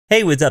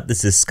Hey, what's up?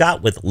 This is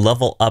Scott with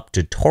Level Up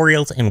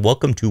Tutorials, and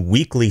welcome to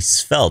Weekly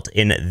Svelte.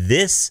 In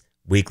this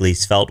Weekly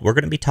Svelte, we're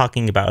going to be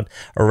talking about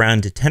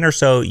around 10 or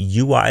so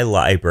UI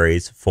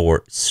libraries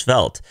for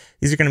Svelte.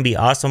 These are going to be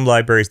awesome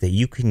libraries that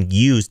you can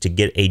use to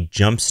get a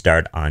jump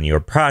start on your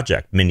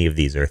project. Many of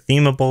these are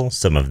themable,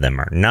 some of them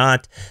are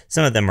not,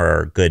 some of them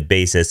are a good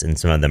basis, and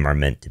some of them are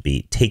meant to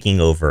be taking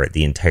over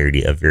the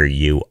entirety of your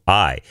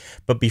UI.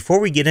 But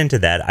before we get into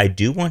that, I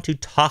do want to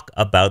talk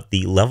about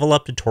the Level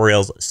Up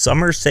Tutorials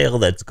summer sale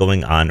that's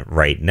going on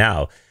right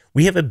now.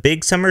 We have a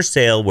big summer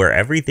sale where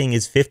everything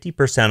is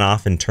 50%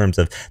 off in terms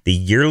of the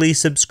yearly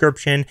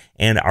subscription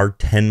and our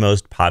 10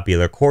 most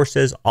popular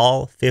courses,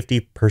 all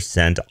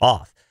 50%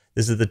 off.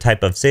 This is the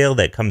type of sale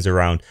that comes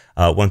around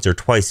once or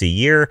twice a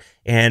year,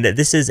 and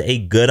this is a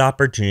good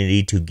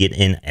opportunity to get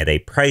in at a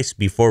price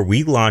before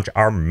we launch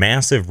our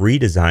massive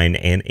redesign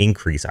and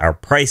increase our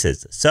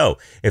prices. So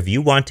if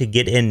you want to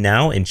get in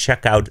now and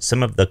check out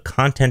some of the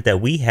content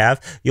that we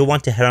have, you'll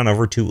want to head on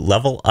over to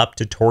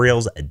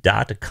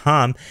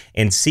leveluptutorials.com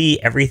and see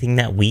everything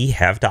that we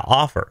have to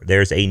offer.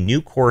 There's a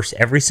new course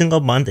every single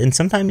month, and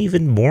sometimes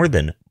even more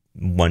than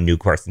one new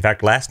course. In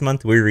fact, last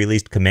month we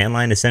released Command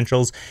Line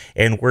Essentials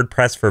and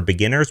WordPress for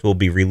Beginners. We'll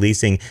be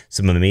releasing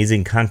some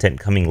amazing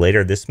content coming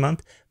later this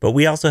month, but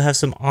we also have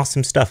some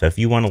awesome stuff if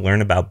you want to learn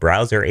about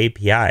browser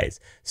APIs,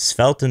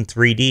 Svelte in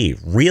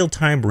 3D,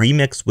 real-time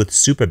Remix with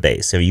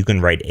Supabase, so you can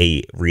write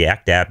a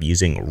React app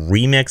using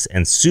Remix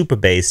and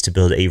Supabase to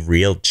build a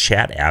real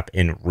chat app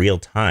in real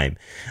time.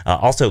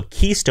 Also,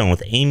 Keystone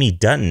with Amy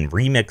Dutton,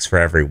 Remix for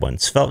everyone,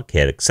 Svelte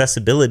Kit,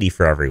 accessibility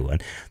for everyone.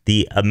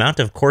 The amount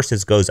of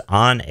courses goes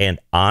on and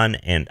on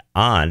and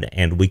on,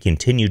 and we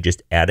continue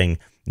just adding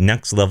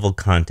next level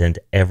content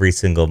every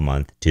single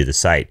month to the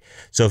site.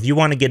 So if you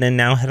want to get in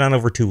now, head on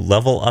over to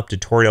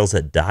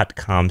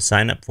leveluptutorials.com,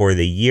 sign up for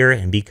the year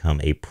and become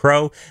a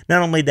pro.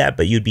 Not only that,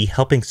 but you'd be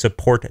helping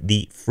support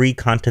the free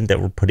content that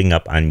we're putting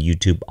up on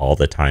YouTube all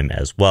the time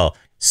as well.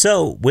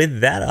 So with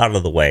that out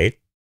of the way,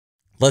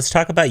 let's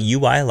talk about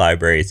UI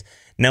libraries.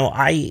 Now,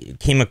 I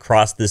came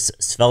across this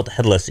Svelte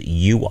Headless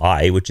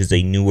UI, which is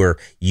a newer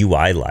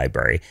UI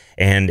library,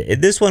 and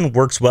this one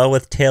works well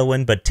with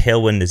Tailwind, but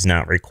Tailwind is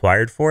not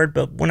required for it.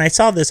 But when I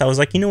saw this, I was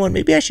like, you know what,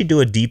 maybe I should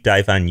do a deep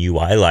dive on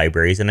UI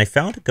libraries, and I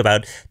found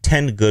about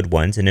 10 good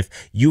ones, and if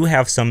you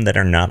have some that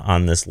are not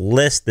on this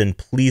list, then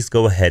please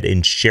go ahead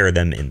and share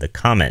them in the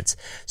comments.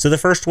 So the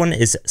first one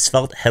is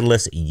Svelte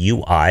Headless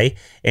UI,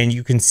 and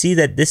you can see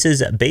that this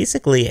is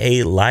basically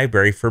a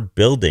library for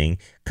building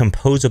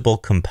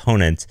composable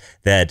components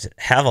that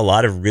have a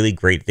lot of really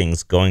great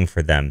things going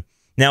for them.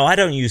 Now, I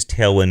don't use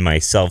Tailwind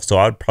myself, so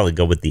I would probably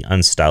go with the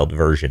unstyled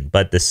version,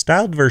 but the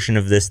styled version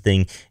of this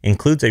thing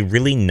includes a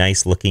really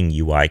nice looking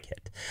UI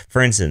kit.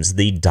 For instance,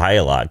 the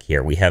dialog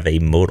here, we have a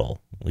modal.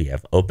 We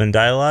have open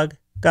dialog.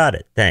 Got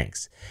it,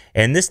 thanks.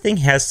 And this thing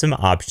has some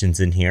options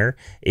in here.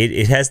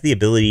 It has the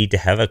ability to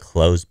have a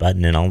close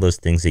button and all those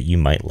things that you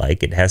might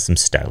like. It has some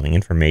styling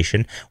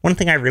information. One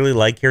thing I really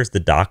like here is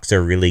the docs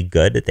are really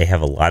good. They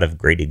have a lot of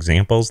great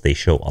examples. They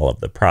show all of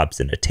the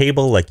props in a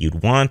table like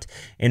you'd want,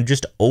 and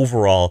just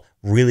overall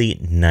really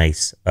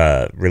nice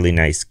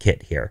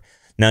kit here.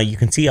 Now you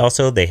can see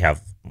also they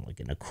have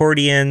like an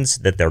accordions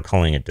that they're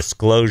calling a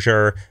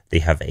disclosure. They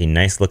have a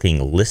nice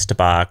looking list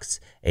box,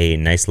 a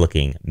nice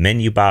looking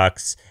menu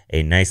box,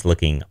 a nice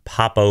looking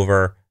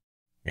popover.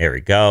 There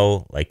we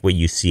go. Like what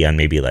you see on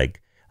maybe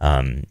like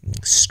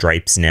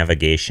Stripes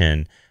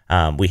navigation.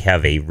 We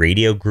have a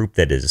radio group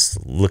that is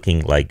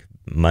looking like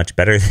much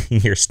better than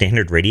your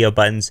standard radio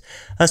buttons.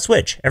 A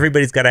switch.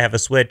 Everybody's got to have a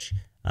switch.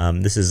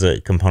 This is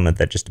a component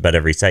that just about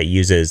every site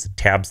uses.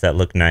 Tabs that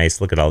look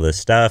nice. Look at all this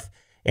stuff.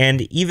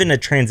 And even a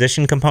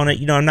transition component.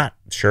 You know, I'm not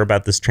sure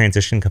about this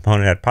transition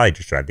component. I'd probably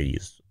just rather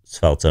use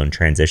Svelte's own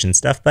transition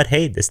stuff, but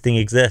hey, this thing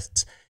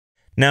exists.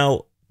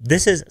 Now,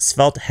 this is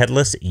Svelte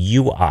Headless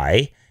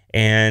UI,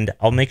 and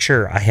I'll make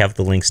sure I have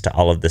the links to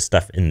all of this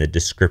stuff in the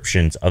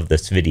descriptions of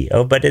this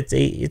video, but it's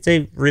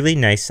a really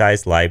nice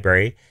sized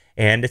library,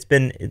 and it's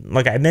been,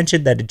 like I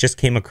mentioned, that it just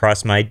came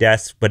across my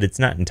desk, but it's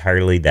not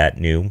entirely that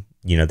new.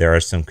 You know, there are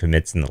some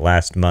commits in the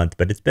last month,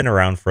 but it's been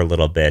around for a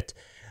little bit.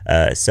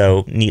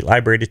 So neat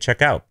library to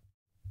check out.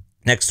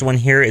 Next one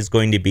here is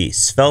going to be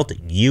Svelte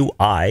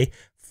UI,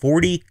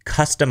 40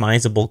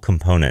 customizable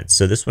components.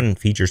 So this one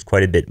features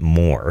quite a bit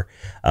more.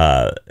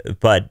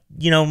 But,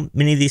 you know,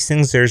 many of these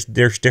things,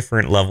 there's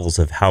different levels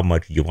of how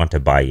much you want to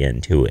buy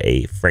into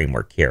a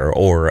framework here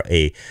or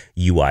a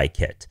UI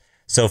kit.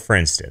 So for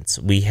instance,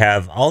 we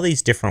have all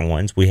these different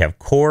ones. We have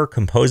core,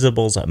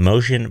 composables,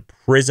 motion,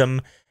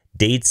 prism,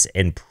 dates,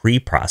 and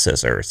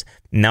preprocessors.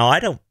 Now,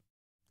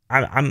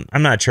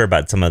 I'm not sure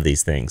about some of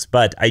these things,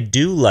 but I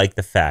do like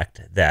the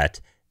fact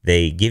that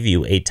they give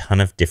you a ton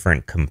of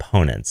different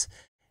components.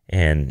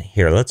 And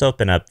here, let's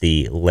open up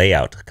the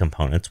layout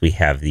components. We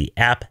have the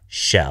app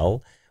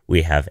shell.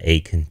 We have a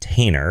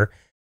container.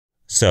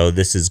 So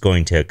this is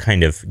going to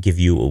kind of give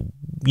you,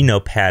 you know,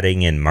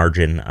 padding and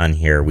margin on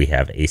here. We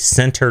have a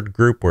centered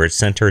group where it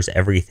centers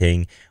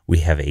everything. We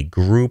have a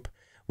group.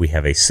 We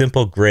have a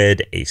simple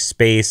grid, a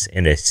space,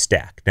 and a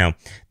stack. Now,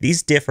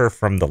 these differ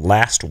from the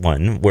last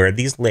one, where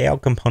these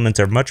layout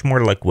components are much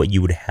more like what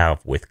you would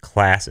have with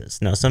classes.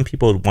 Now, some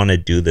people would want to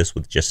do this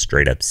with just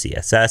straight up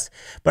CSS,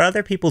 but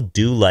other people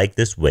do like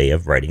this way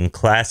of writing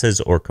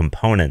classes or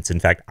components. In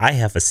fact, I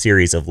have a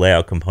series of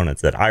layout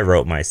components that I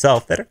wrote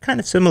myself that are kind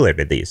of similar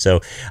to these,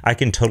 so I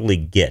can totally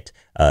get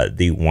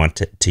the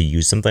want to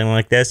use something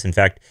like this. In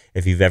fact,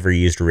 if you've ever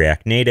used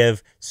React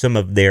Native, some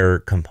of their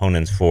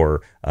components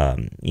for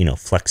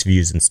flex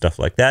views and stuff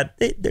like that,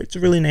 it's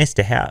really nice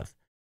to have.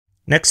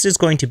 Next is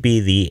going to be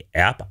the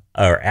app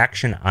or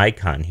action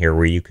icon here,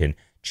 where you can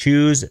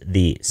choose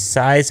the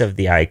size of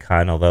the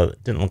icon, although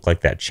it didn't look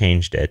like that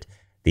changed it.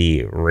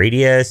 The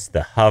radius,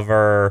 the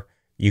hover,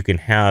 you can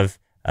have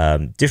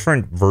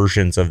different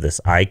versions of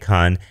this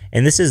icon,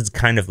 and this is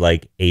kind of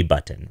like a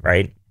button,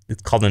 right?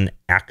 It's called an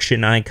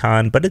action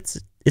icon, but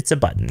it's a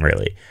button,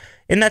 really.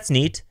 And that's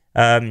neat.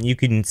 You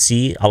can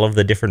see all of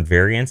the different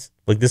variants.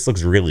 Like, this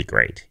looks really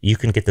great. You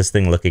can get this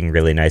thing looking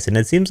really nice. And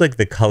it seems like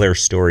the color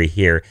story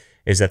here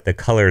is that the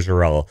colors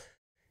are all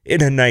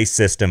in a nice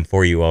system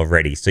for you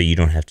already, so you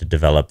don't have to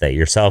develop that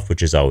yourself,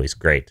 which is always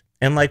great.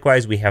 And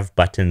likewise, we have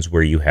buttons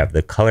where you have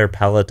the color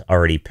palette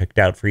already picked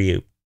out for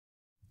you.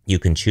 You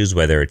can choose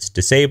whether it's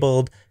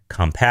disabled,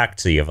 compact,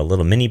 so you have a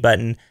little mini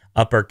button,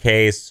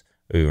 uppercase,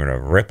 or a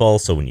ripple,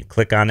 so when you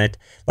click on it,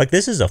 like,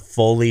 this is a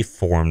fully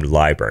formed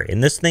library,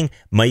 and this thing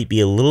might be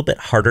a little bit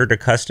harder to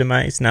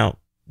customize now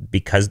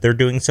because they're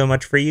doing so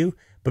much for you,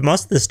 but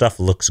most of the stuff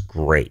looks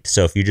great.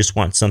 So if you just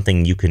want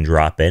something you can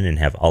drop in and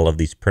have all of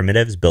these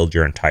primitives build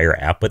your entire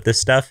app with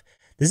this stuff,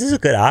 this is a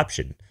good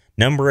option.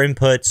 Number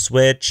input,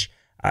 switch,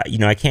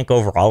 I can't go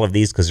over all of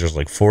these because there's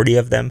like 40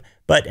 of them,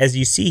 but as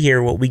you see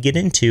here, what we get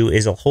into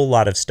is a whole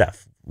lot of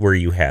stuff where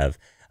you have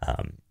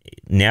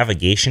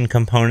navigation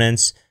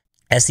components,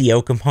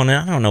 SEO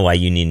component. I don't know why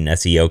you need an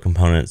SEO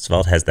component.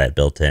 Svelte has that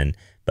built in,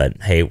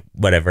 but hey,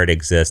 whatever, it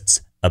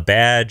exists. A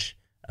badge,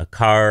 a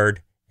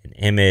card, an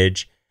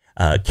image,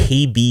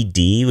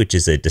 KBD, which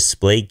is a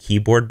display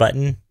keyboard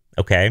button.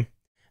 Okay.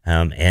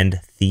 And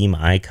theme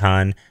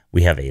icon.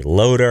 We have a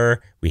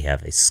loader. We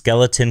have a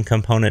skeleton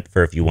component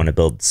for if you want to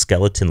build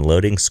skeleton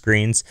loading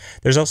screens.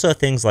 There's also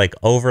things like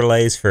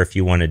overlays for if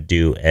you want to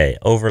do a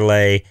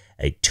overlay,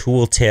 a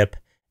tooltip,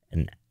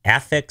 an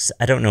affix,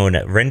 I don't know,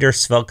 a render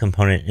svelte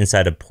component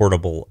inside a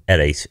portal at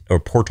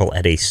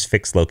a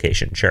fixed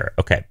location. Sure.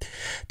 Okay.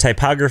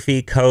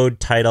 Typography, code,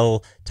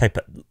 title,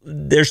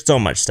 there's so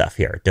much stuff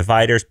here.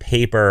 Dividers,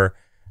 paper,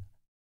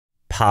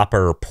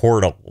 popper,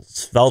 portal,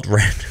 svelte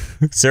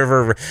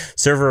render,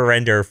 server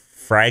render,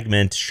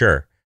 fragment.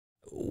 Sure.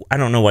 I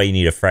don't know why you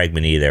need a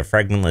fragment either.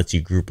 Fragment lets you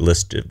group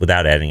list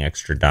without adding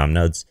extra DOM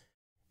nodes.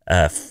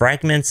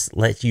 Fragments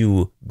let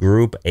you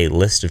group a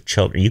list of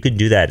children. You can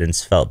do that in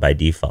Svelte by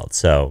default.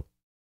 So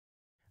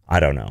I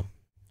don't know,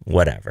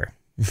 whatever.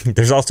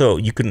 There's also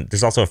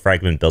a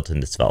fragment built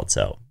into Svelte.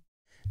 So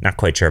not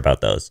quite sure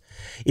about those.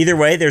 Either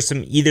way, there's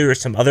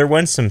some other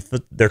ones.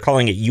 They're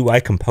calling it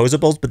UI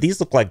composables, but these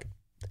look like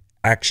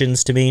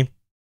actions to me,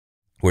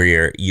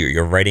 where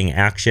you're writing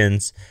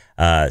actions.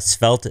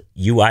 Svelte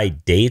UI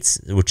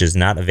dates, which is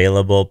not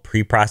available.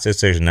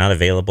 Preprocessor is not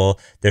available.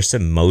 There's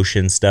some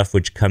motion stuff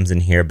which comes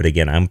in here, but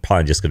again, I'm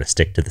probably just going to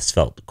stick to the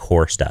Svelte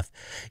core stuff.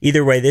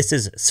 Either way, this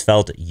is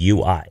Svelte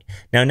UI.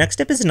 Now, next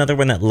up is another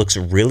one that looks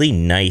really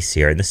nice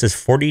here, and this is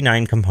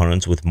 49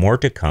 components with more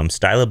to come,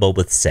 stylable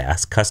with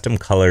Sass, custom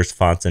colors,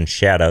 fonts, and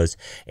shadows,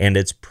 and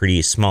it's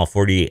pretty small,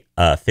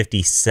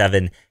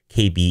 57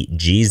 KB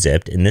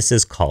G-zipped, and this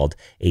is called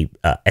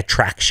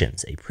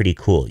Attractions, a pretty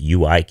cool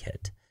UI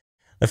kit.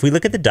 If we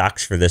look at the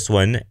docs for this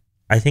one,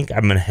 I think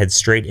I'm going to head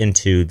straight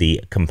into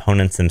the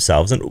components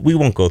themselves, and we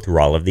won't go through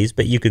all of these,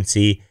 but you can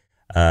see,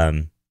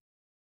 oh,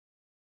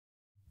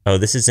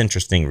 this is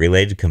interesting,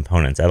 related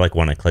components. I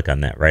want to click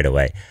on that right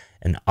away.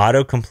 An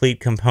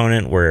autocomplete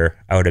component where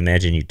I would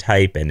imagine you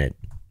type and it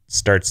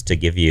starts to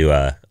give you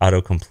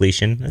auto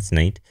completion. That's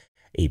neat.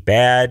 A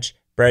badge,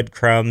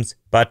 breadcrumbs,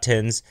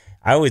 buttons.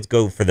 I always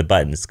go for the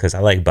buttons because I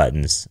like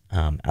buttons.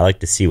 I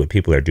like to see what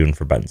people are doing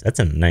for buttons. That's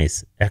a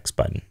nice X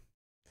button.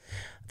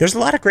 There's a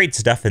lot of great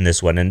stuff in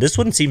this one, and this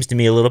one seems to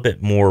me a little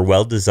bit more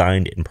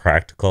well-designed and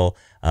practical.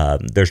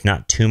 There's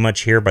not too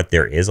much here, but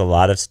there is a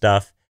lot of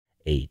stuff.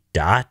 A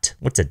dot?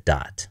 What's a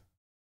dot?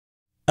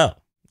 Oh,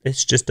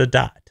 it's just a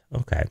dot.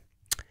 Okay.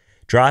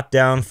 Drop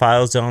down,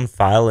 file zone,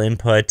 file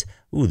input.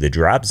 Ooh, the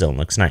drop zone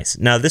looks nice.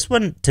 Now, this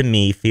one, to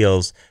me,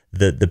 feels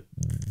the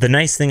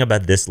nice thing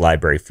about this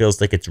library feels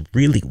like it's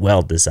really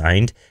well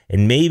designed,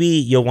 and maybe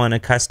you'll want to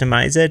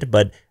customize it,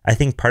 but I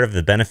think part of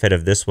the benefit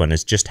of this one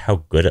is just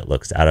how good it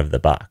looks out of the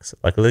box.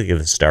 Like, look at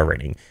the star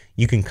rating.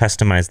 You can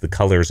customize the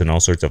colors and all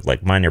sorts of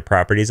minor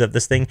properties of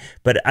this thing,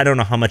 but I don't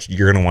know how much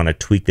you're going to want to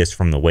tweak this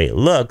from the way it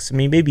looks. I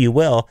mean, maybe you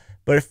will,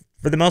 but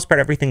for the most part,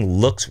 everything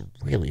looks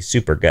really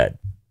super good.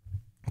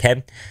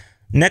 Okay.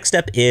 Next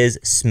up is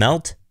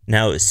Smelt.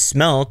 Now,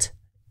 Smelt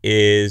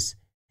is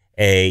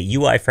a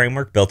UI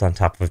framework built on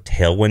top of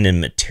Tailwind and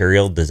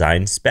Material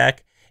Design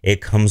Spec,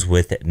 it comes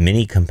with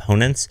many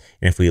components.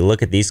 And if we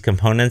look at these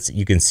components,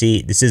 you can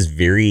see this is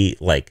very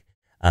like,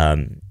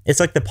 it's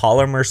like the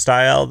polymer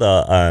style,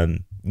 the,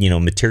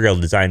 material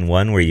design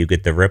one where you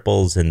get the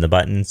ripples and the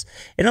buttons,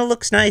 and it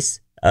looks nice.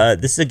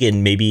 This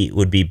again, maybe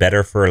would be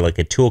better for like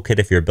a toolkit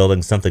if you're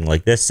building something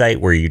like this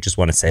site where you just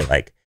want to say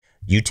like,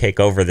 you take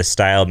over the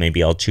style,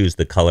 maybe I'll choose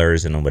the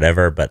colors and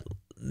whatever, but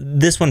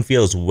this one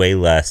feels way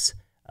less,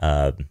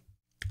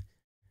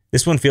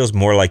 this one feels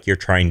more like you're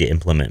trying to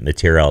implement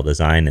material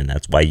design, and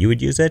that's why you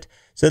would use it.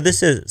 So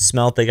this is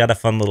Smelt. They got a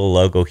fun little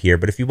logo here,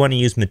 but if you want to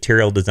use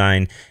material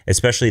design,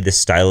 especially this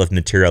style of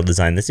material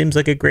design, this seems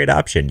like a great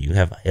option. You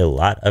have a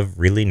lot of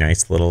really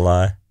nice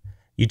little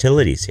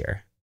utilities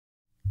here.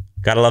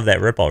 Gotta love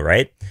that ripple,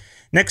 right?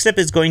 Next up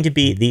is going to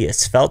be the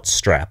Svelte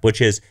Strap,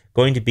 which is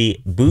going to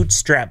be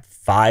Bootstrap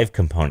 5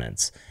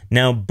 components.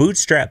 Now,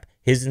 Bootstrap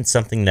isn't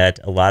something that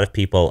a lot of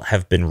people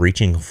have been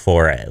reaching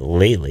for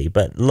lately,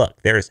 but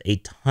look, there's a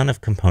ton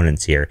of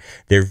components here.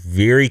 They're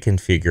very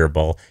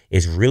configurable,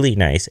 it's really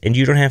nice, and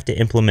you don't have to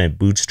implement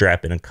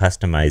Bootstrap in a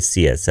customized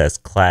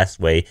CSS class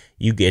way.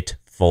 You get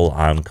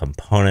full-on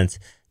components.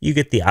 You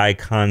get the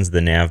icons,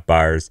 the nav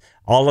bars,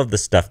 all of the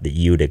stuff that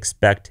you'd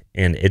expect,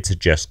 and it's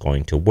just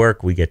going to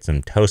work. We get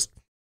some toast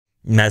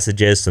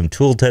messages, some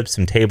tooltips,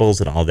 some tables,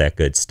 and all that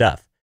good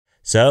stuff.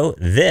 So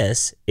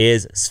this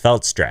is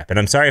Svelte Strap, and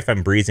I'm sorry if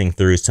I'm breezing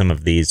through some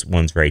of these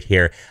ones right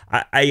here.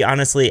 I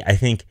honestly, I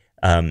think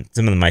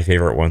some of my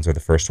favorite ones are the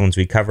first ones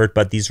we covered,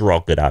 but these are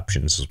all good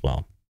options as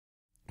well.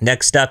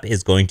 Next up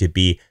is going to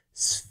be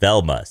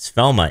Svelma.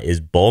 Svelma is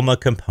Bulma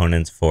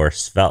components for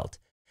Svelte.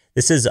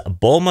 This is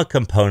Bulma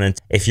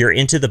components. If you're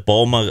into the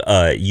Bulma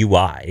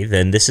UI,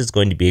 then this is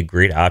going to be a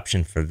great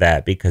option for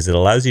that because it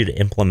allows you to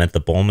implement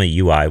the Bulma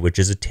UI, which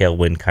is a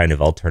Tailwind kind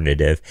of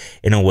alternative,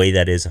 in a way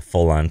that is a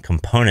full-on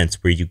components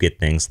where you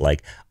get things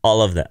like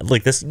all of that.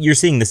 Like this, you're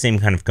seeing the same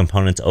kind of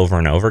components over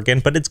and over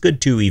again, but it's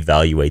good to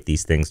evaluate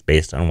these things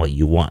based on what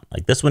you want.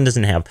 Like this one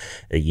doesn't have,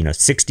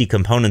 60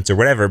 components or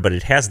whatever, but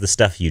it has the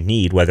stuff you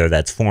need, whether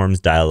that's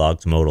forms,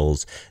 dialogues,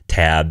 modals,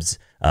 tabs,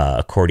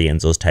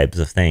 accordions, those types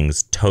of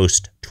things,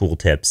 toast,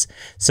 tooltips.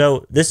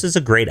 So this is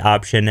a great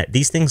option.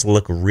 These things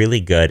look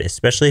really good,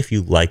 especially if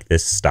you like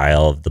this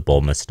style of the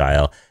Bulma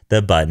style, the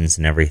buttons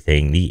and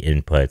everything, the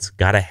inputs.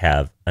 Gotta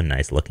have a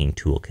nice looking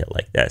toolkit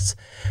like this.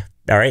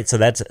 All right, so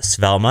that's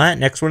Svelma.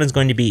 Next one is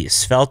going to be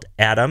Svelte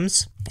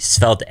Atoms.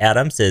 Svelte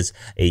Atoms is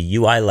a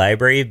UI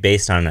library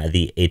based on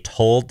the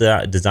Atoll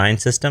design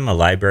system. A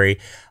library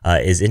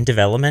is in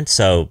development,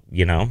 so,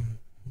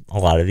 a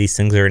lot of these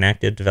things are in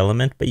active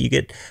development, but you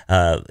get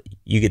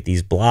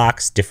these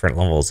blocks, different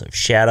levels of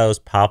shadows,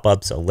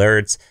 pop-ups,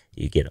 alerts.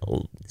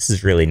 This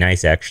is really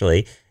nice,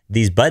 actually.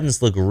 These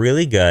buttons look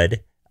really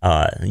good.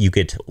 You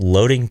get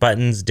loading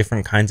buttons,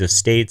 different kinds of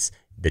states.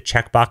 The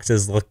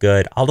checkboxes look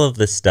good. All of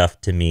this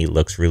stuff to me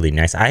looks really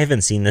nice. I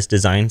haven't seen this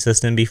design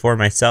system before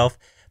myself,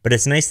 but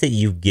it's nice that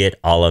you get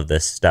all of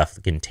this stuff.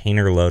 The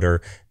container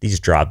loader, these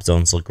drop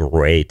zones look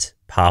great.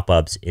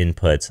 Pop-ups,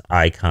 inputs,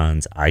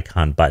 icons,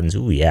 icon buttons.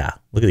 Ooh, yeah.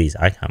 Look at these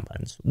icon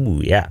buttons.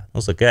 Ooh, yeah.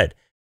 Those look good.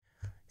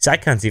 These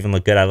icons even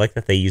look good. I like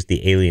that they use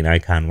the alien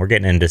icon. We're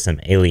getting into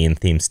some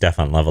alien-themed stuff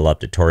on Level Up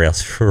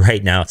tutorials for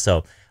right now.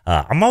 So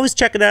I'm always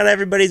checking out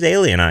everybody's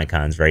alien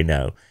icons right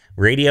now.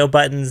 Radio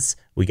buttons.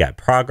 We got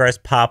progress,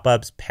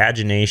 pop-ups,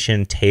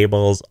 pagination,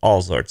 tables,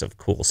 all sorts of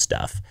cool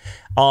stuff.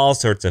 All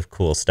sorts of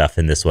cool stuff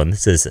in this one.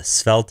 This is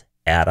Svelte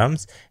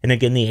Atoms, and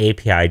again, the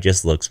API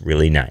just looks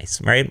really nice,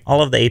 right?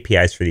 All of the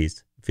APIs for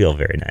these feel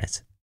very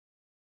nice.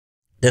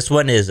 This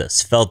one is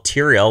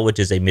Svelterial, which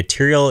is a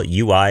material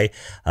UI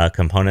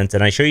component,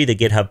 and I show you the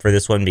GitHub for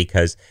this one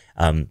because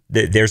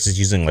theirs is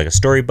using like a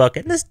storybook,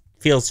 and this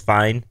feels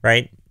fine,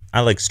 right?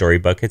 I like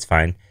storybook, it's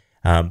fine.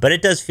 But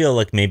it does feel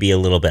like maybe a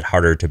little bit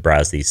harder to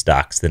browse these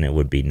docs than it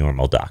would be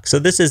normal docs. So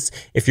this is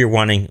if you're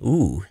wanting,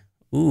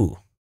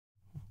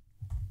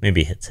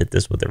 maybe let's hit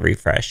this with a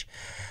refresh.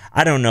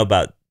 I don't know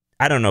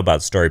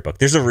about Storybook.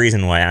 There's a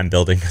reason why I'm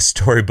building a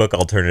Storybook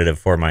alternative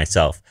for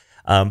myself.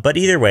 But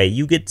either way,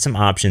 you get some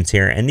options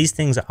here. And these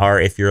things are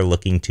if you're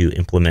looking to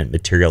implement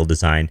material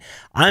design.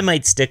 I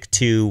might stick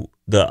to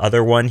the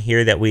other one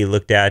here that we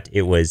looked at.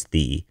 It was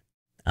the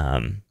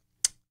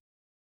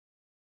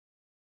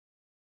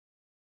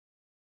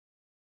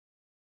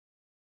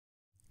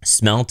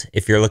Smelt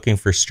if you're looking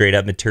for straight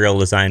up material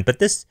design. But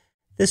this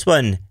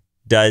one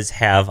does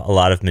have a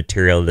lot of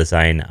material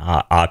design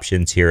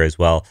options here as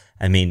well.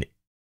 I mean,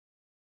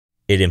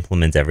 it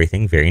implements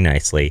everything very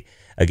nicely.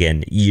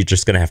 Again, you're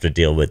just going to have to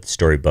deal with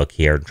Storybook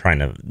here trying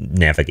to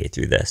navigate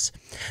through this.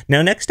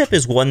 Now, next up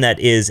is one that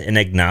is an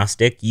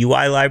agnostic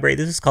UI library.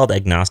 This is called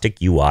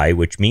Agnostic UI,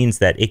 which means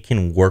that it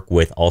can work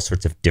with all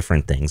sorts of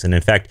different things. And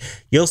in fact,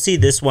 you'll see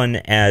this one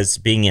as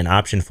being an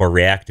option for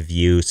React,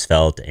 Vue,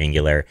 Svelte,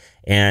 Angular.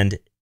 And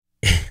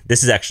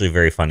this is actually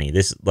very funny.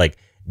 This like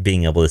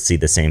being able to see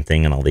the same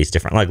thing in all these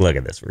different, like, look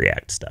at this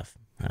React stuff.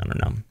 I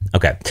don't know.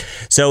 Okay.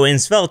 So in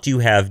Svelte, you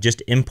have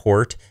just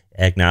import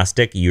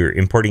Agnostic, you're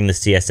importing the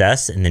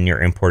CSS and then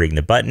you're importing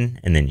the button,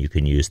 and then you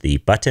can use the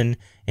button,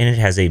 and it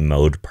has a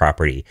mode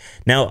property.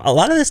 Now, a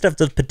lot of this stuff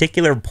is of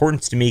particular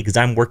importance to me because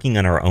I'm working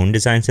on our own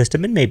design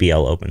system, and maybe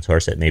I'll open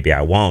source it, maybe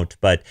I won't,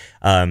 but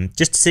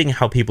just seeing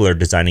how people are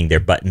designing their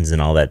buttons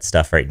and all that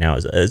stuff right now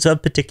is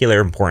of particular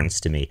importance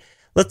to me.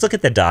 Let's look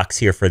at the docs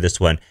here for this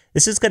one.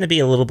 This is going to be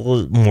a little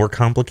bit more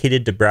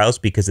complicated to browse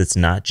because it's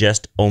not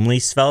just only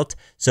Svelte.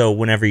 So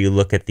whenever you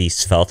look at the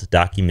Svelte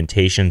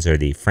documentations or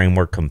the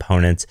framework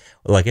components,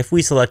 like if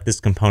we select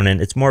this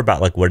component, it's more about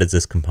like, what does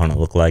this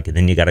component look like? And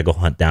then you got to go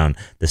hunt down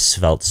the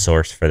Svelte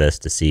source for this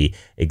to see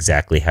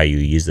exactly how you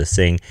use this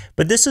thing.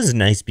 But this is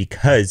nice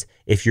because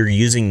if you're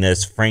using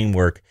this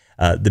framework,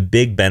 the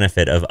big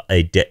benefit of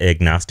a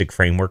agnostic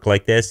framework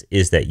like this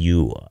is that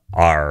you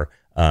are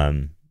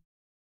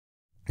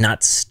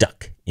not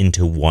stuck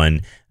into one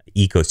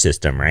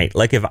ecosystem, right?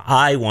 Like if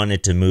I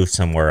wanted to move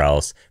somewhere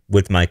else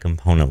with my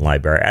component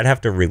library, I'd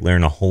have to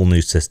relearn a whole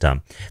new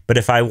system. But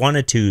if I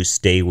wanted to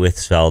stay with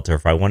Svelte, or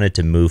if I wanted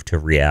to move to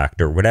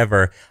React or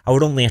whatever, I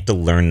would only have to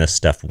learn this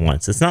stuff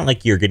once. It's not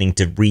like you're getting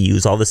to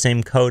reuse all the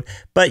same code,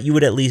 but you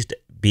would at least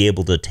be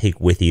able to take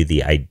with you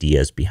the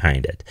ideas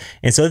behind it.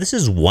 And so this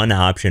is one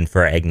option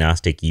for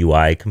agnostic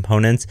UI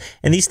components.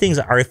 And these things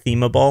are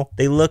themable.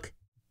 They look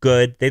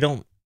good. They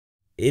don't,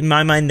 in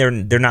my mind,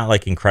 they're not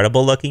like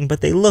incredible looking,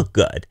 but they look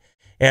good.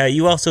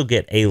 You also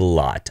get a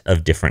lot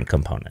of different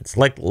components.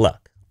 Like,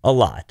 look, a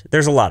lot.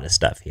 There's a lot of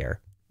stuff here.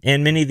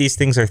 And many of these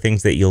things are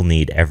things that you'll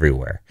need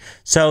everywhere.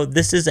 So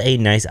this is a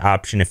nice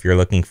option if you're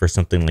looking for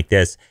something like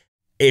this.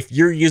 If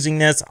you're using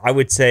this, I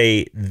would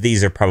say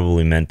these are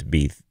probably meant to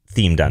be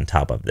themed on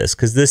top of this,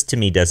 because this to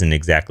me doesn't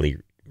exactly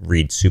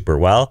read super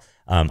well.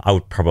 I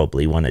would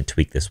probably want to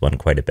tweak this one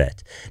quite a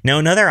bit. Now,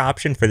 another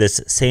option for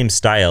this same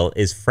style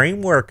is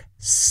Framework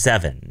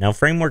 7. Now,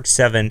 Framework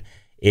 7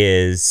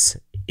 is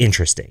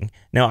interesting.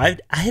 Now, I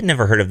had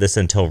never heard of this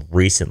until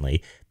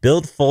recently.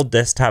 Build full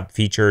desktop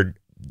featured,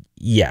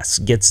 yes,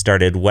 get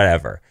started,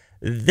 whatever.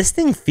 This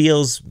thing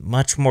feels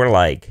much more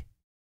like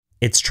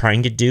it's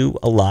trying to do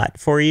a lot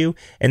for you.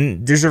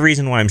 And there's a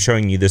reason why I'm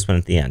showing you this one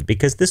at the end,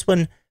 because this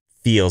one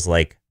feels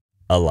like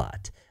a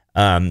lot.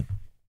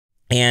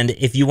 And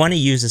if you want to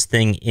use this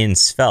thing in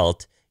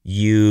Svelte,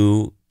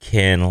 you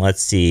can,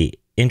 let's see,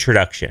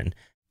 introduction.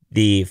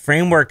 The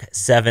Framework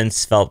 7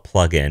 Svelte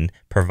plugin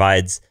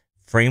provides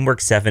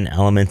Framework 7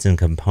 elements and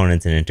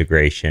components and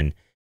integration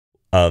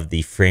of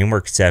the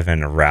Framework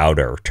 7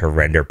 router to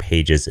render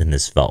pages in the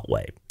Svelte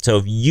way. So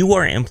if you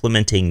are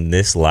implementing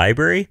this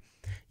library,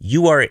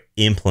 you are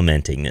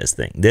implementing this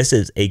thing. This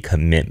is a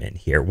commitment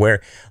here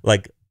where,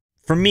 like,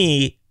 for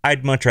me,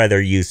 I'd much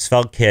rather use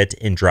SvelteKit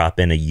and drop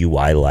in a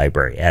UI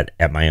library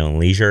at my own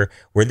leisure,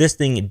 where this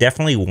thing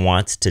definitely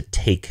wants to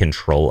take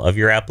control of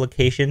your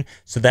application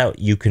so that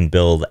you can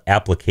build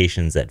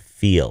applications that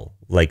feel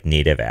like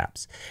native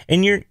apps.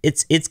 And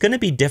it's going to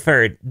be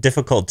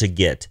difficult to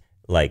get,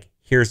 like,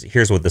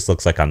 here's what this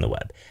looks like on the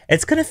web.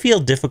 It's going to feel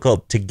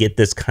difficult to get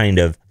this kind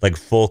of like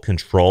full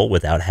control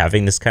without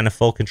having this kind of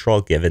full control,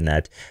 given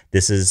that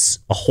this is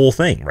a whole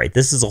thing, right?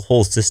 This is a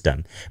whole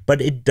system. But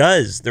it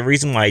does, the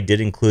reason why I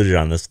did include it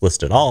on this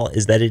list at all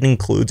is that it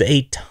includes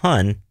a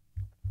ton.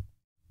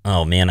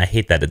 Oh man, I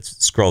hate that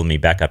it's scrolled me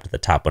back up to the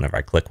top whenever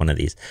I click one of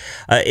these.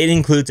 It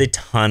includes a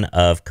ton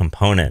of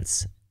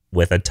components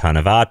with a ton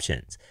of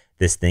options.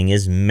 This thing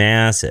is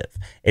massive,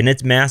 and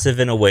it's massive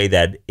in a way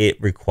that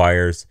it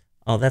requires,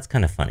 oh, that's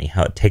kind of funny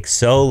how it takes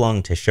so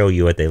long to show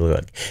you what they look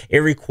like. It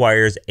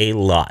requires a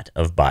lot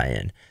of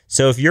buy-in.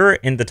 So if you're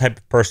in the type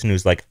of person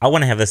who's like, I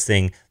want to have this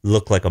thing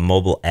look like a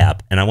mobile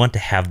app, and I want to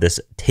have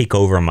this take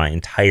over my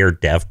entire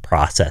dev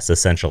process,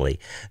 essentially,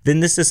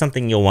 then this is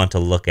something you'll want to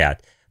look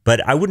at.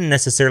 But I wouldn't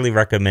necessarily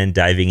recommend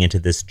diving into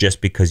this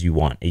just because you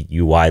want a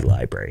UI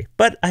library.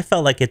 But I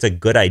felt like it's a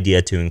good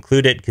idea to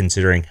include it,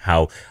 considering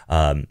how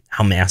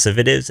massive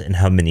it is and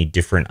how many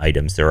different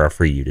items there are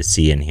for you to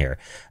see in here.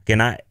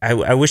 Again,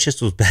 I wish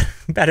this was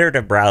better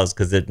to browse,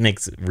 because it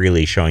makes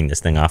really showing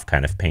this thing off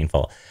kind of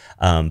painful.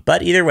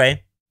 But either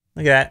way,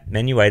 look at that.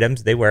 Menu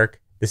items, they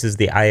work. This is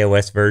the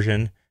iOS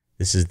version.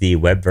 This is the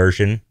web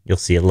version. You'll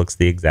see it looks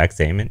the exact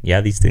same. And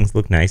yeah, these things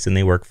look nice and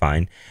they work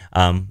fine.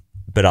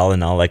 But all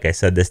in all, like I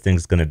said, this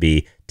thing's going to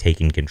be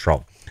taking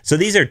control. So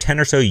these are 10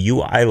 or so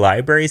UI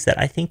libraries that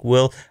I think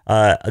will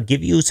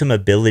give you some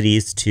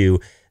abilities to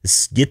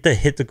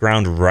hit the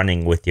ground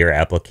running with your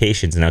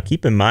applications. Now,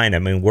 keep in mind, I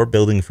mean, we're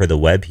building for the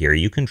web here.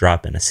 You can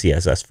drop in a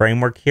CSS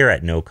framework here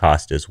at no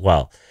cost as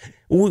well.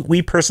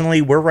 We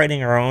personally, we're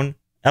writing our own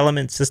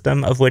element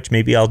system, of which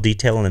maybe I'll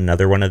detail in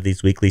another one of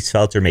these weekly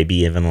Sveltes, or maybe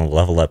even a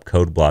Level Up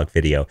code blog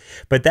video.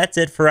 But that's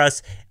it for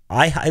us.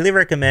 I highly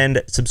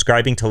recommend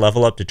subscribing to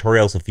Level Up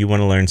Tutorials if you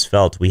want to learn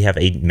Svelte. We have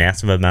a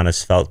massive amount of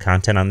Svelte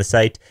content on the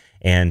site,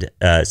 and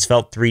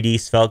Svelte 3D,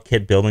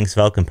 SvelteKit, building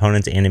Svelte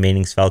components,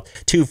 animating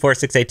Svelte, 2, 4,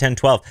 6, 8, 10,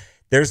 12.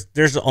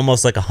 There's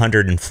almost like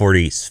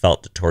 140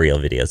 Svelte tutorial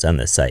videos on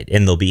this site,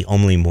 and there'll be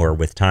only more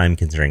with time,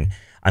 considering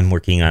I'm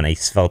working on a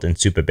Svelte and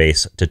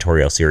Supabase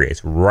tutorial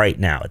series right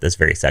now at this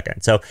very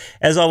second. So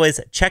as always,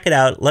 check it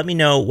out. Let me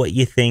know what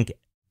you think.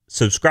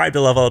 subscribe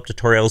to Level Up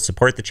Tutorials,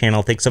 support the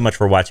channel. Thanks so much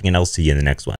for watching, and I'll see you in the next one.